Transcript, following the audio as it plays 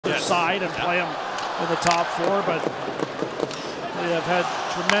side and play them in the top four, but they have had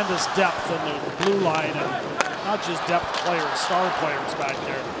tremendous depth in the blue line, and not just depth players, star players back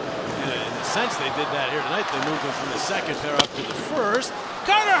there. Yeah, in a sense, they did that here tonight. They moved them from the second pair up to the first.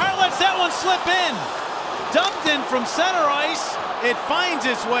 Carter Hart lets that one slip in. Dumped in from center ice. It finds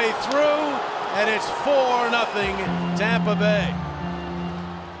its way through, and it's 4-0 Tampa Bay.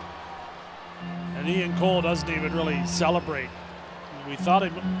 And Ian Cole doesn't even really celebrate. We thought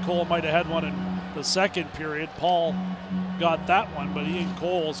Cole might have had one in the second period. Paul got that one, but Ian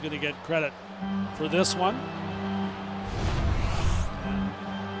Cole is going to get credit for this one.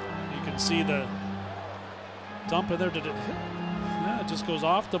 You can see the dump in there. Did it hit? Yeah, it just goes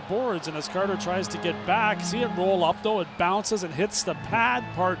off the boards, and as Carter tries to get back, see it roll up though, it bounces and hits the pad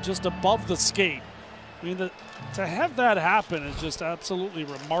part just above the skate. I mean, to have that happen is just absolutely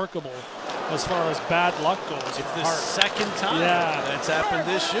remarkable as far as bad luck goes. It's the second time that's happened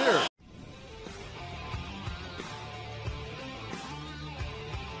this year.